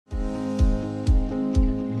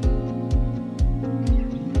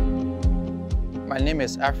name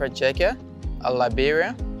is Alfred Jeke, a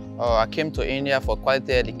Liberian. I came to India for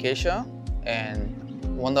quality education, and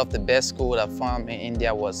one of the best schools I found in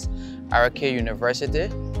India was RKU University,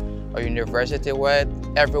 a university where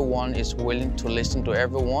everyone is willing to listen to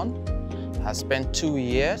everyone. I spent 2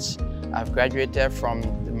 years. I've graduated from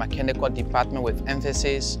the mechanical department with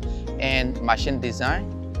emphasis in machine design.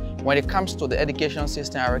 When it comes to the education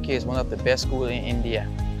system, RKU is one of the best schools in India.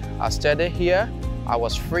 I studied here. I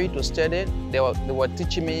was free to study. They were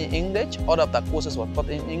teaching me English. All of the courses were taught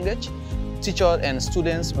in English. Teacher and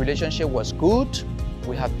students' relationship was good.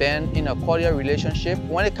 We have been in a cordial relationship.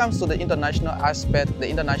 When it comes to the international aspect, the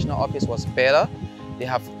international office was better. They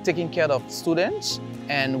have taken care of students,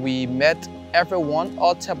 and we met everyone,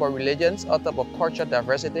 all type of religions, all type of cultural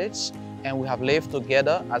diversities, and we have lived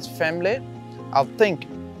together as family. I think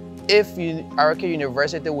if RKU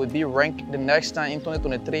University would be ranked the next time in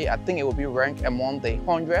 2023, I think it will be ranked among the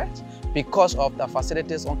 100 because of the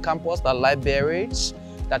facilities on campus, the libraries,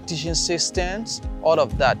 the teaching systems, all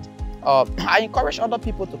of that. I encourage other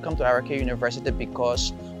people to come to RKU University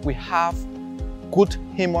because we have good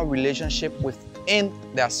human relationship within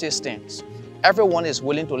their systems. Everyone is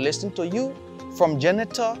willing to listen to you, from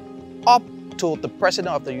janitor up to the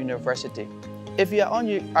president of the university. If you are on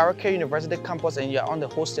your RKU University campus and you are on the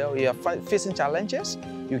hostel, you are facing challenges,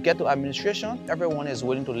 you get to administration, everyone is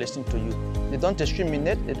willing to listen to you. They don't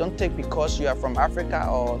discriminate, they don't take because you are from Africa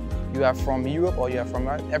or you are from Europe or you are from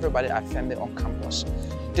everybody are family on campus.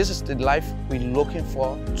 This is the life we're looking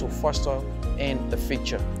for to foster in the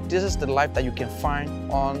future. This is the life that you can find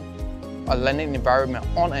on a learning environment,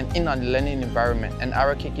 on and in a learning environment, and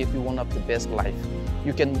RKU gives you one of the best life.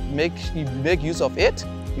 You can make use of it.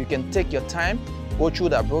 You can take your time, go through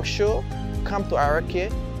the brochure, come to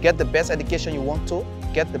RKU, get the best education you want to,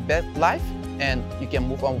 get the best life, and you can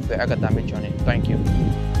move on with your academic journey. Thank you.